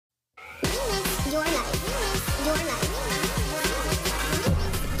Your life. Your life.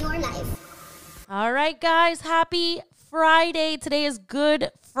 Your life. All right, guys. Happy Friday. Today is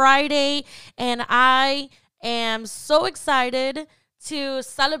Good Friday, and I am so excited to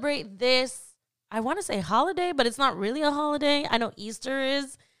celebrate this. I want to say holiday, but it's not really a holiday. I know Easter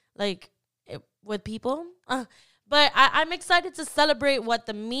is with people, but I'm excited to celebrate what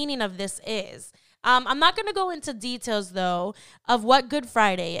the meaning of this is. I'm not going to go into details, though, of what Good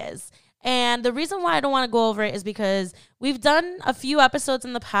Friday is. And the reason why I don't want to go over it is because we've done a few episodes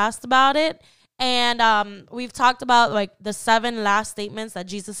in the past about it. And we've talked about like the 7 last statements that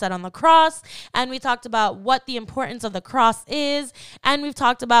Jesus said on the cross. And we talked about what the importance of the cross is. And we've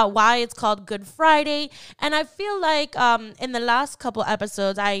talked about why it's called Good Friday. And I feel like in the last couple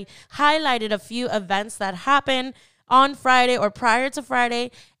episodes, I highlighted a few events that happened on Friday or prior to Friday.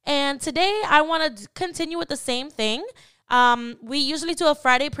 And today I want to continue with the same thing. We usually do a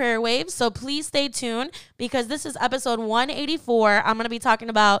Friday prayer wave, so please stay tuned because this is episode 184. I'm going to be talking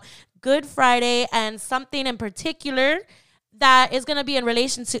about Good Friday and something in particular that is going to be in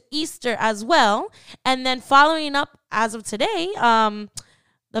relation to Easter as well. And then following up as of today,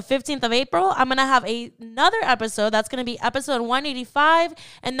 the 15th of April, I'm going to have another episode. That's going to be episode 185,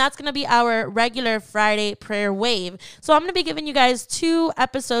 and that's going to be our regular Friday prayer wave. So I'm going to be giving you guys 2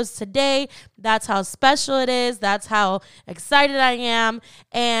 episodes today. That's how special it is. That's how excited I am.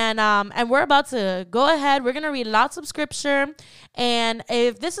 And we're about to go ahead. We're going to read lots of scripture. And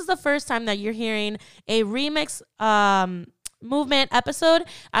if this is the first time that you're hearing a remix movement episode,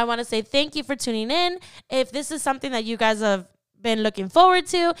 I want to say thank you for tuning in. If this is something that you guys have been looking forward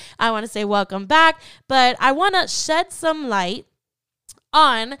to, I want to say welcome back. But I want to shed some light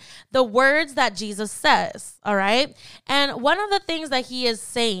on the words that Jesus says, all right? And one of the things that he is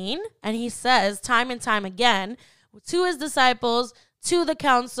saying, and he says time and time again to his disciples, to the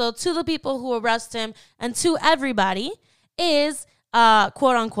council, to the people who arrest him, and to everybody is,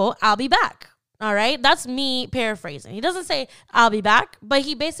 quote unquote, I'll be back. All right? That's me paraphrasing. He doesn't say I'll be back, but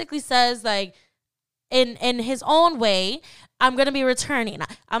he basically says like in his own way, I'm going to be returning.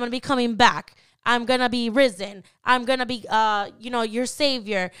 I'm going to be coming back. I'm going to be risen. I'm going to be, your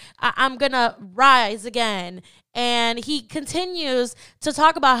savior. I'm going to rise again. And he continues to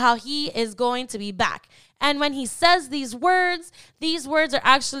talk about how he is going to be back. And when he says these words are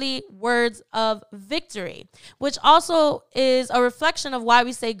actually words of victory, which also is a reflection of why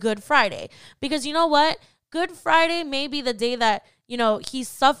we say Good Friday. Because you know what? Good Friday may be the day that, he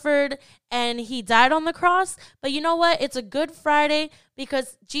suffered and he died on the cross. But you know what? It's a Good Friday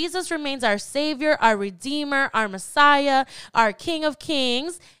because Jesus remains our Savior, our Redeemer, our Messiah, our King of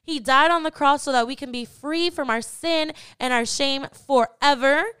Kings. He died on the cross so that we can be free from our sin and our shame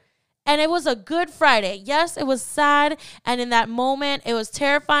forever. And it was a Good Friday. Yes, it was sad. And in that moment, it was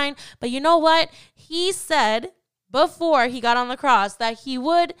terrifying. But you know what? He said before he got on the cross that he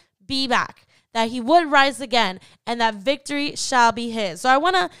would be back, that he would rise again, and that victory shall be his. So I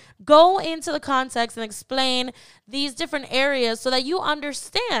want to go into the context and explain these different areas so that you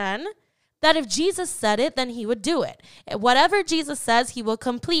understand that if Jesus said it, then he would do it. Whatever Jesus says, he will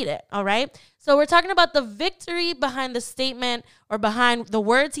complete it, all right? So we're talking about the victory behind the statement or behind the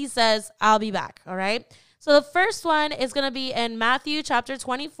words he says, I'll be back, all right? So the first one is going to be in Matthew chapter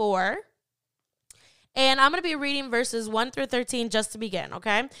 24. And I'm going to be reading verses 1 through 13 just to begin,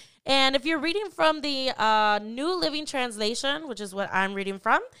 okay? And if you're reading from the New Living Translation, which is what I'm reading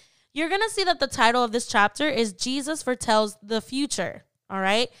from, you're going to see that the title of this chapter is Jesus Foretells the Future, all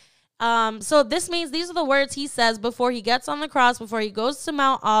right? So this means these are the words he says before he gets on the cross, before he goes to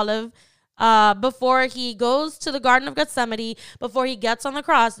Mount Olive, before he goes to the Garden of Gethsemane, before he gets on the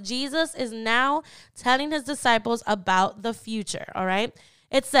cross. Jesus is now telling his disciples about the future, all right?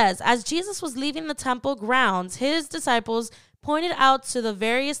 It says, as Jesus was leaving the temple grounds, his disciples pointed out to the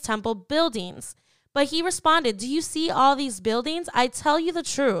various temple buildings. But he responded, do you see all these buildings? I tell you the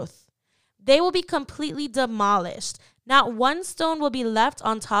truth. They will be completely demolished. Not one stone will be left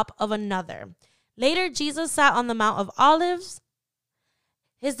on top of another. Later, Jesus sat on the Mount of Olives.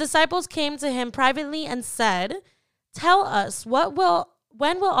 His disciples came to him privately and said, tell us, when will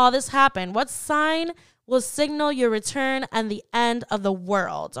all this happen? What sign will signal your return and the end of the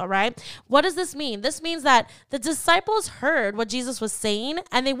world, all right? What does this mean? This means that the disciples heard what Jesus was saying,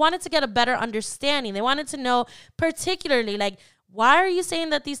 and they wanted to get a better understanding. They wanted to know particularly, like, why are you saying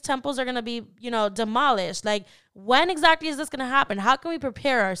that these temples are going to be, demolished? Like, when exactly is this going to happen? How can we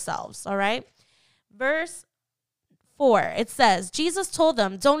prepare ourselves, all right? Verse 4, it says, Jesus told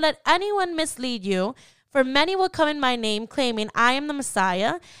them, don't let anyone mislead you, for many will come in my name, claiming I am the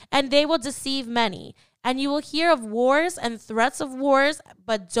Messiah, and they will deceive many. And you will hear of wars and threats of wars,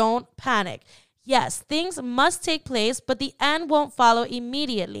 but don't panic. Yes, things must take place, but the end won't follow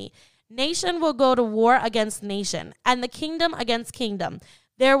immediately. Nation will go to war against nation, and the kingdom against kingdom.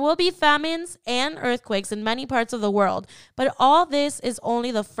 There will be famines and earthquakes in many parts of the world, but all this is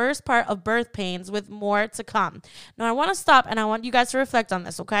only the first part of birth pains with more to come. Now, I want to stop and I want you guys to reflect on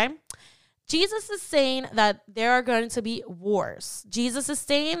this, okay? Jesus is saying that there are going to be wars. Jesus is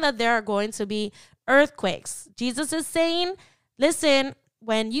saying that there are going to be earthquakes. Jesus is saying, listen,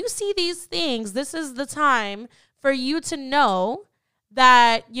 when you see these things, this is the time for you to know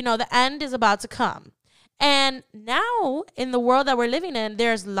that, the end is about to come. And now in the world that we're living in,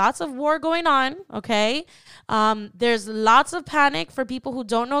 there's lots of war going on, okay? There's lots of panic for people who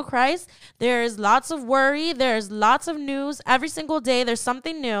don't know Christ. There's lots of worry. There's lots of news. Every single day there's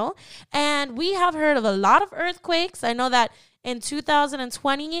something new. And we have heard of a lot of earthquakes. I know that in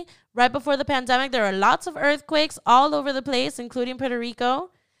 2020, right before the pandemic, there were lots of earthquakes all over the place, including Puerto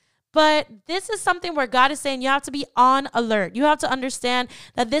Rico. But this is something where God is saying you have to be on alert. You have to understand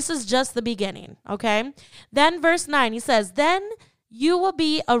that this is just the beginning, okay? Then verse 9, he says, then you will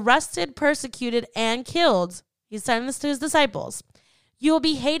be arrested, persecuted, and killed. He's telling this to his disciples. You will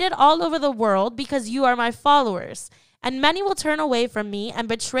be hated all over the world because you are my followers. And many will turn away from me and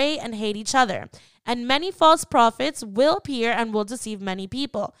betray and hate each other. And many false prophets will appear and will deceive many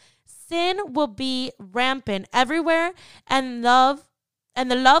people. Sin will be rampant everywhere, and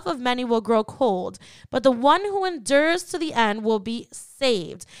the love of many will grow cold, but the one who endures to the end will be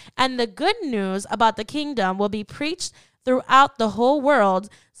saved. And the good news about the kingdom will be preached throughout the whole world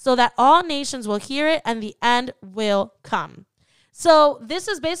so that all nations will hear it and the end will come. So this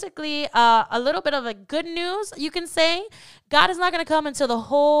is basically a little bit of a good news, you can say. God is not going to come until the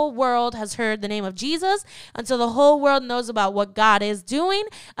whole world has heard the name of Jesus, until the whole world knows about what God is doing,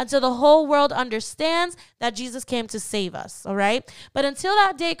 until the whole world understands that Jesus came to save us, all right? But until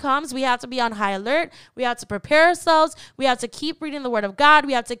that day comes, we have to be on high alert. We have to prepare ourselves. We have to keep reading the word of God.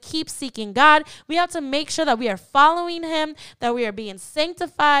 We have to keep seeking God. We have to make sure that we are following him, that we are being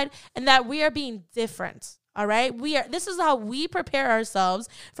sanctified, and that we are being different. All right. This is how we prepare ourselves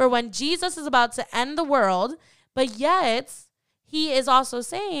for when Jesus is about to end the world. But yet he is also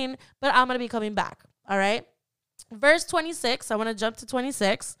saying, but I'm going to be coming back. All right. Verse 26. I want to jump to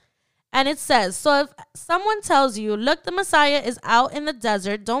 26. And it says, so if someone tells you, look, the Messiah is out in the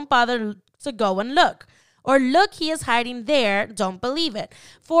desert, don't bother to go and look. Or look, he is hiding there, don't believe it.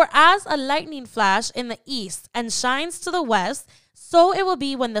 For as a lightning flash in the east and shines to the west, so it will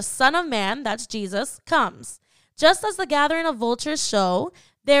be when the Son of Man, that's Jesus, comes. Just as the gathering of vultures show,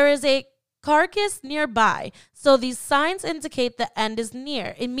 there is a carcass nearby. So these signs indicate the end is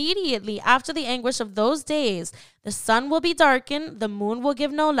near. Immediately after the anguish of those days, the sun will be darkened, the moon will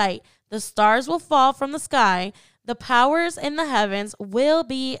give no light, the stars will fall from the sky, the powers in the heavens will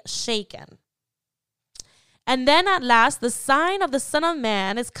be shaken. And then at last, the sign of the Son of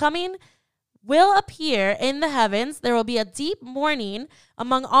Man is coming, will appear in the heavens. There will be a deep mourning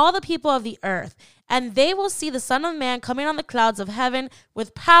among all the people of the earth, and they will see the Son of Man coming on the clouds of heaven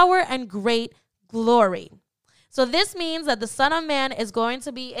with power and great glory. So this means that the Son of Man is going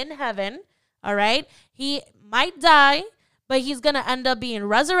to be in heaven, all right? He might die, but he's going to end up being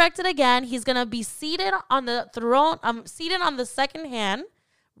resurrected again. He's going to be seated on the throne, seated on the second hand,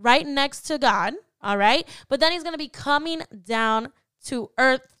 right next to God, all right? But then he's going to be coming down to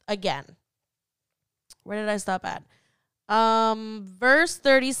earth again. Where did I stop at? Verse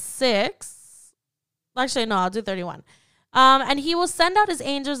 36. Actually, no, I'll do 31. And he will send out his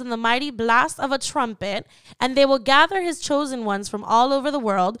angels in the mighty blast of a trumpet, and they will gather his chosen ones from all over the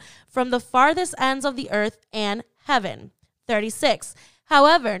world, from the farthest ends of the earth and heaven. 36.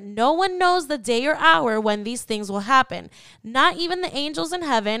 However, no one knows the day or hour when these things will happen, not even the angels in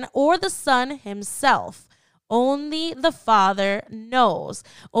heaven or the Son himself. Only the Father knows.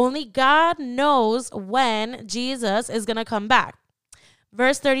 Only God knows when Jesus is going to come back.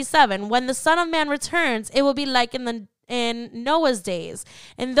 Verse 37, when the Son of Man returns, it will be like in Noah's days.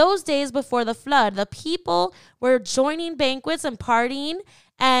 In those days before the flood, the people were joining banquets and partying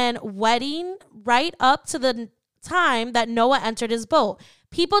and wedding right up to the time that Noah entered his boat.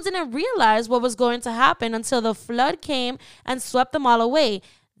 People didn't realize what was going to happen until the flood came and swept them all away.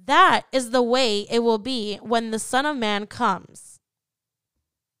 That is the way it will be when the Son of Man comes.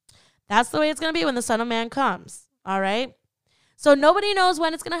 That's the way it's going to be when the Son of Man comes. All right? So nobody knows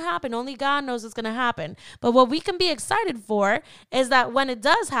when it's going to happen. Only God knows it's going to happen. But what we can be excited for is that when it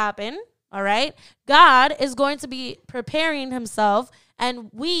does happen, all right, God is going to be preparing himself, and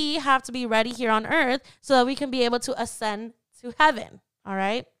we have to be ready here on earth so that we can be able to ascend to heaven. All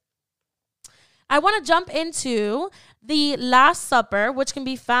right? I want to jump into the Last Supper, which can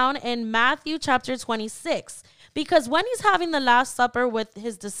be found in Matthew chapter 26. Because when he's having the Last Supper with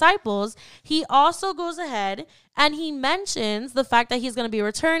his disciples, he also goes ahead and he mentions the fact that he's going to be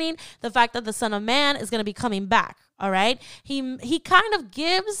returning, the fact that the Son of Man is going to be coming back. All right. He kind of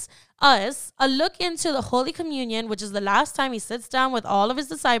gives us a look into the Holy Communion, which is the last time he sits down with all of his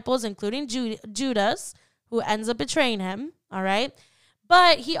disciples, including Judas, who ends up betraying him. All right.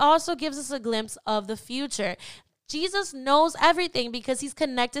 But he also gives us a glimpse of the future. Jesus knows everything because he's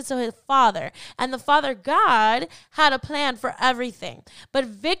connected to his Father. And the Father God had a plan for everything. But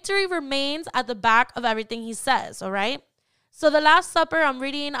victory remains at the back of everything he says, all right? So the Last Supper, I'm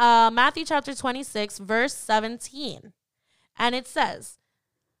reading Matthew chapter 26, verse 17. And it says,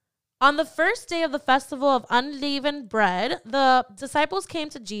 on the first day of the festival of unleavened bread, the disciples came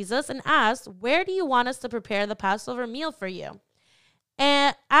to Jesus and asked, where do you want us to prepare the Passover meal for you?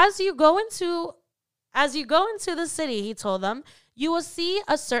 And as you go into the city, he told them, you will see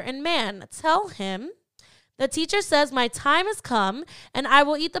a certain man. Tell him, the teacher says, my time has come, and I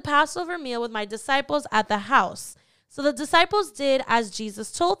will eat the Passover meal with my disciples at the house. So the disciples did as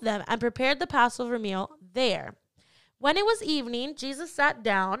Jesus told them and prepared the Passover meal there. When it was evening, Jesus sat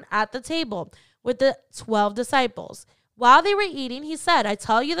down at the table with the 12 disciples. While they were eating, he said, I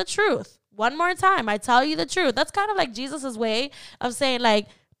tell you the truth. One more time, I tell you the truth. That's kind of like Jesus's way of saying, like,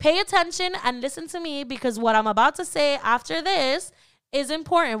 pay attention and listen to me because what I'm about to say after this is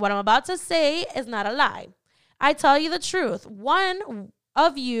important. What I'm about to say is not a lie. I tell you the truth. One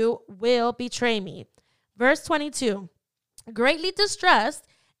of you will betray me. Verse 22. Greatly distressed,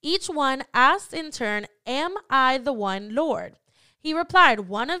 each one asked in turn, am I the one, Lord? He replied,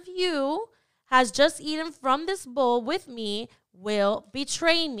 one of you has just eaten from this bowl with me, will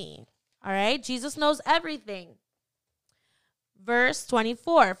betray me. All right, Jesus knows everything. Verse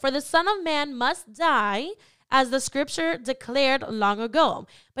 24, for the Son of Man must die, as the scripture declared long ago.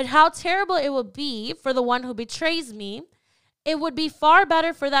 But how terrible it would be for the one who betrays me. It would be far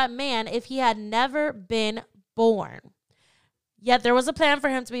better for that man if he had never been born. Yet there was a plan for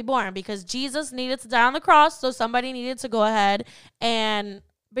him to be born because Jesus needed to die on the cross, so somebody needed to go ahead and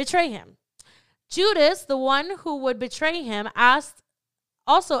betray him. Judas, the one who would betray him,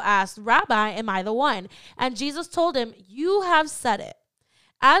 also asked, Rabbi, am I the one? And Jesus told him, you have said it.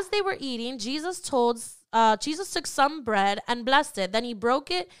 As they were eating, Jesus took some bread and blessed it. Then he broke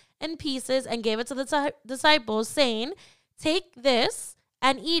it in pieces and gave it to the disciples, saying, take this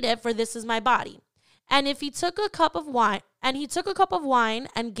and eat it, for this is my body. And he took a cup of wine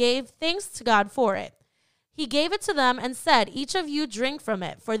and gave thanks to God for it. He gave it to them and said, each of you drink from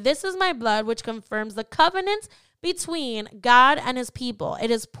it, for this is my blood, which confirms the covenant between God and his people. It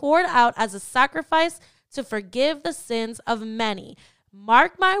is poured out as a sacrifice to forgive the sins of many.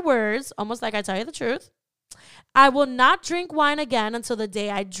 Mark my words, almost like I tell you the truth. I will not drink wine again until the day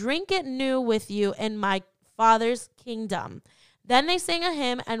I drink it new with you in my Father's kingdom. Then they sang a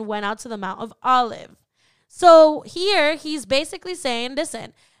hymn and went out to the Mount of Olives. So here he's basically saying,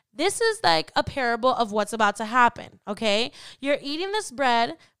 listen, this is like a parable of what's about to happen, okay? You're eating this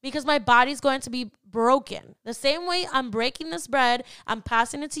bread because my body's going to be broken. The same way I'm breaking this bread, I'm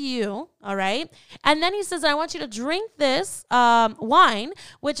passing it to you, all right? And then he says, I want you to drink this wine,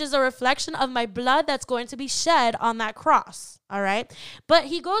 which is a reflection of my blood that's going to be shed on that cross, all right? But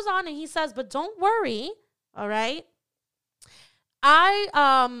he goes on and he says, but don't worry, all right?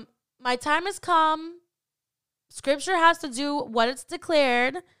 My time has come. Scripture has to do what it's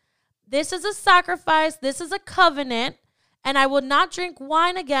declared. This is a sacrifice. This is a covenant. And I will not drink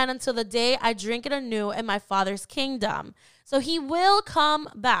wine again until the day I drink it anew in my Father's kingdom. So he will come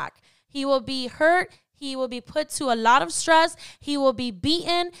back. He will be hurt. He will be put to a lot of stress. He will be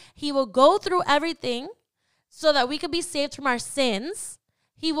beaten. He will go through everything so that we could be saved from our sins.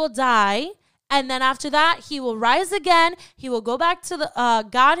 He will die. And then after that, he will rise again. He will go back to the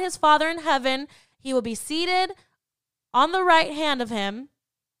God, his Father in heaven. He will be seated on the right hand of him.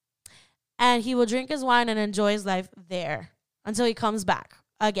 And he will drink his wine and enjoy his life there until he comes back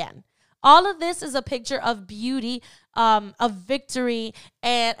again. All of this is a picture of beauty, of victory,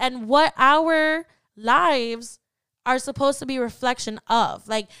 and what our lives are supposed to be a reflection of.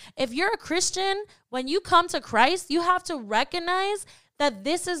 Like, if you're a Christian, when you come to Christ, you have to recognize that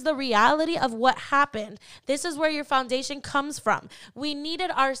this is the reality of what happened. This is where your foundation comes from. We needed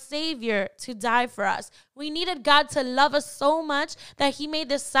our Savior to die for us. We needed God to love us so much that he made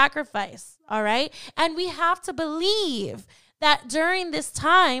this sacrifice, all right? And we have to believe that during this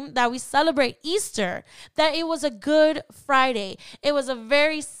time that we celebrate Easter, that it was a Good Friday. It was a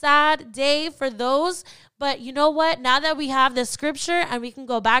very sad day for those. But you know what? Now that we have the scripture and we can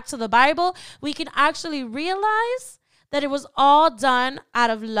go back to the Bible, we can actually realize that it was all done out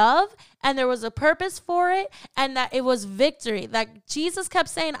of love and there was a purpose for it and that it was victory. That Jesus kept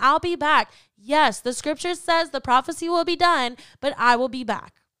saying, I'll be back. Yes, the scripture says the prophecy will be done, but I will be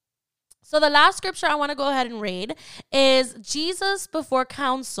back. So the last scripture I want to go ahead and read is Jesus before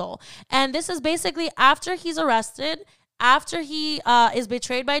council. And this is basically after he's arrested, after he is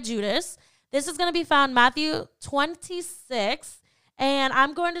betrayed by Judas. This is going to be found Matthew 26. And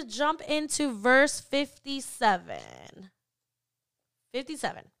I'm going to jump into verse 57.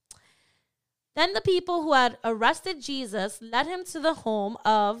 57. Then the people who had arrested Jesus led him to the home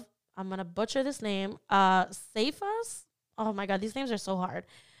of, I'm going to butcher this name, Cephas. Oh my God, these names are so hard.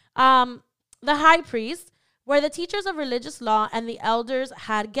 The high priest, where the teachers of religious law and the elders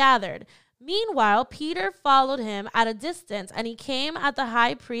had gathered. Meanwhile, Peter followed him at a distance, and he came at the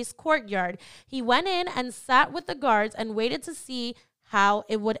high priest's courtyard. He went in and sat with the guards and waited to see how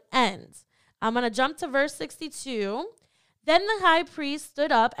it would end. I'm going to jump to verse 62. Then the high priest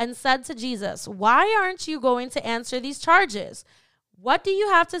stood up and said to Jesus, why aren't you going to answer these charges? What do you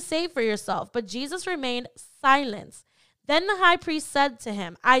have to say for yourself? But Jesus remained silent. Then the high priest said to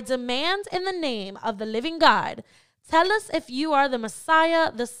him, I demand in the name of the living God, tell us if you are the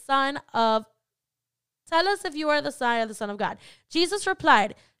Messiah, the Son of God. Jesus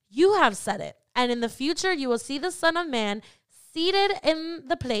replied, you have said it, and in the future you will see the Son of Man seated in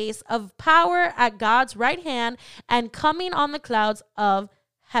the place of power at God's right hand and coming on the clouds of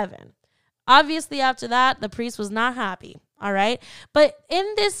heaven. Obviously, after that, the priest was not happy. All right. But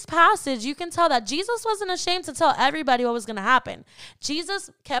in this passage, you can tell that Jesus wasn't ashamed to tell everybody what was going to happen.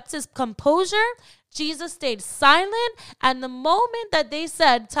 Jesus kept his composure. Jesus stayed silent. And the moment that they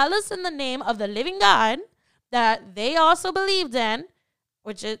said, tell us in the name of the living God that they also believed in,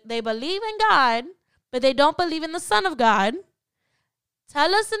 which is, they believe in God, but they don't believe in the Son of God.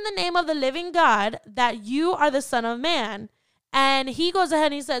 Tell us in the name of the living God that you are the Son of Man. And he goes ahead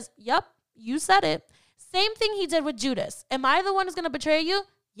and he says, yep, you said it. Same thing he did with Judas. Am I the one who's going to betray you?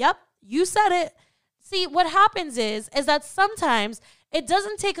 Yep, you said it. See, what happens is that sometimes it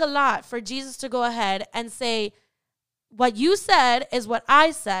doesn't take a lot for Jesus to go ahead and say, what you said is what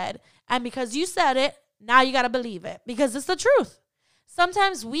I said. And because you said it, now you got to believe it because it's the truth.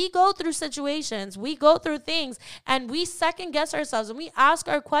 Sometimes we go through situations, we go through things, and we second guess ourselves, and we ask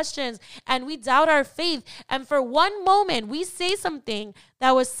our questions, and we doubt our faith. And for one moment, we say something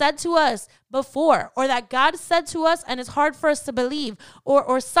that was said to us before, or that God said to us, and it's hard for us to believe,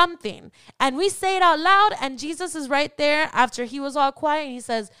 or something. And we say it out loud, and Jesus is right there after he was all quiet, and he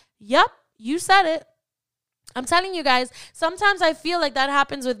says, yep, you said it. I'm telling you guys, sometimes I feel like that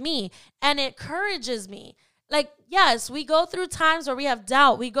happens with me, and it encourages me. Like, yes, we go through times where we have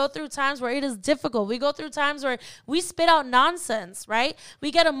doubt. We go through times where it is difficult. We go through times where we spit out nonsense, right? We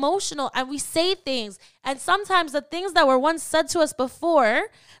get emotional and we say things. And sometimes the things that were once said to us before,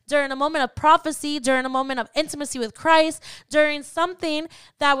 during a moment of prophecy, during a moment of intimacy with Christ, during something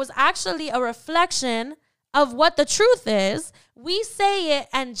that was actually a reflection of what the truth is, we say it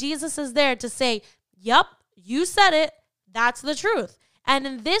and Jesus is there to say, yep, you said it. That's the truth. And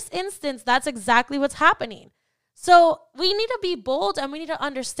in this instance, that's exactly what's happening. So we need to be bold and we need to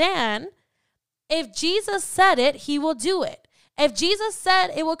understand if Jesus said it, he will do it. If Jesus said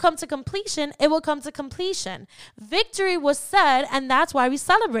it will come to completion, it will come to completion. Victory was said, and that's why we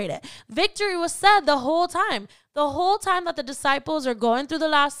celebrate it. Victory was said the whole time. The whole time that the disciples are going through the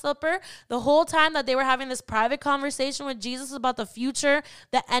Last Supper, the whole time that they were having this private conversation with Jesus about the future,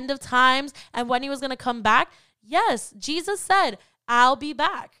 the end of times, and when he was going to come back. Yes, Jesus said, I'll be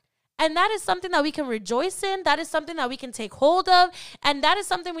back. And that is something that we can rejoice in. That is something that we can take hold of. And that is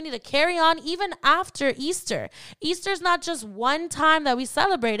something we need to carry on even after Easter. Easter is not just one time that we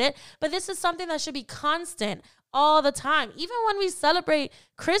celebrate it, but this is something that should be constant all the time. Even when we celebrate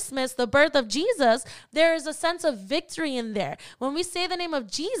Christmas, the birth of Jesus, there is a sense of victory in there. When we say the name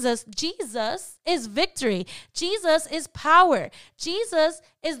of Jesus, Jesus is victory. Jesus is power. Jesus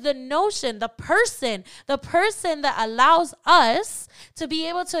is the notion, the person that allows us to be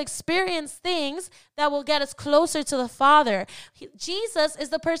able to experience things that will get us closer to the Father. Jesus is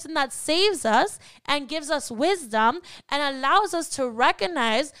the person that saves us and gives us wisdom and allows us to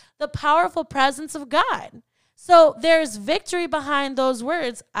recognize the powerful presence of God. So there's victory behind those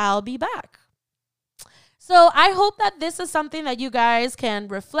words, I'll be back. So I hope that this is something that you guys can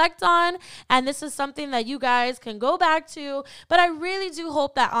reflect on, and this is something that you guys can go back to. But I really do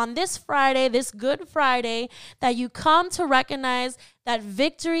hope that on this Friday, this Good Friday, that you come to recognize that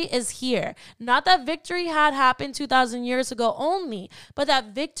victory is here. Not that victory had happened 2,000 years ago only, but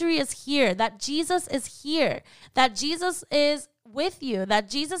that victory is here, that Jesus is here, that Jesus is with you, that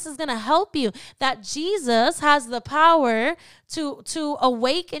Jesus is going to help you, that Jesus has the power to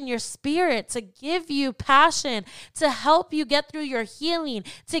awaken your spirit, to give you passion, to help you get through your healing,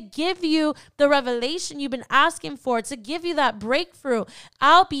 to give you the revelation you've been asking for, to give you that breakthrough.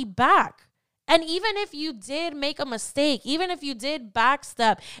 I'll be back. And even if you did make a mistake, even if you did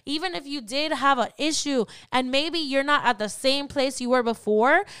backstep, even if you did have an issue and maybe you're not at the same place you were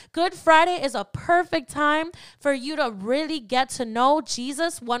before, Good Friday is a perfect time for you to really get to know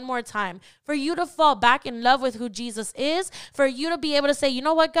Jesus one more time, for you to fall back in love with who Jesus is, for you to be able to say, you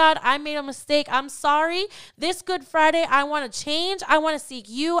know what, God, I made a mistake. I'm sorry. This Good Friday, I want to change. I want to seek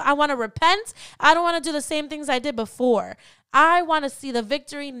you. I want to repent. I don't want to do the same things I did before. I want to see the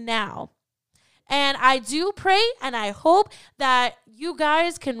victory now. And I do pray and I hope that you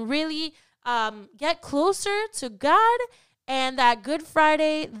guys can really get closer to God, and that Good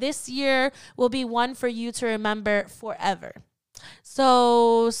Friday this year will be one for you to remember forever.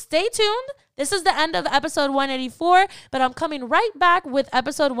 So stay tuned. This is the end of episode 184, but I'm coming right back with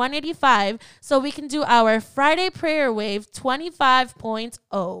episode 185 so we can do our Friday Prayer Wave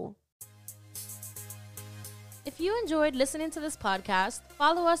 25.0. If you enjoyed listening to this podcast,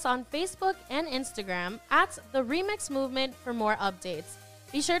 follow us on Facebook and Instagram at The Remix Movement for more updates.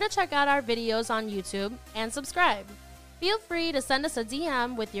 Be sure to check out our videos on YouTube and subscribe. Feel free to send us a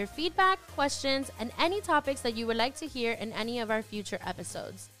DM with your feedback, questions, and any topics that you would like to hear in any of our future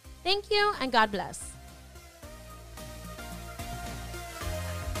episodes. Thank you and God bless.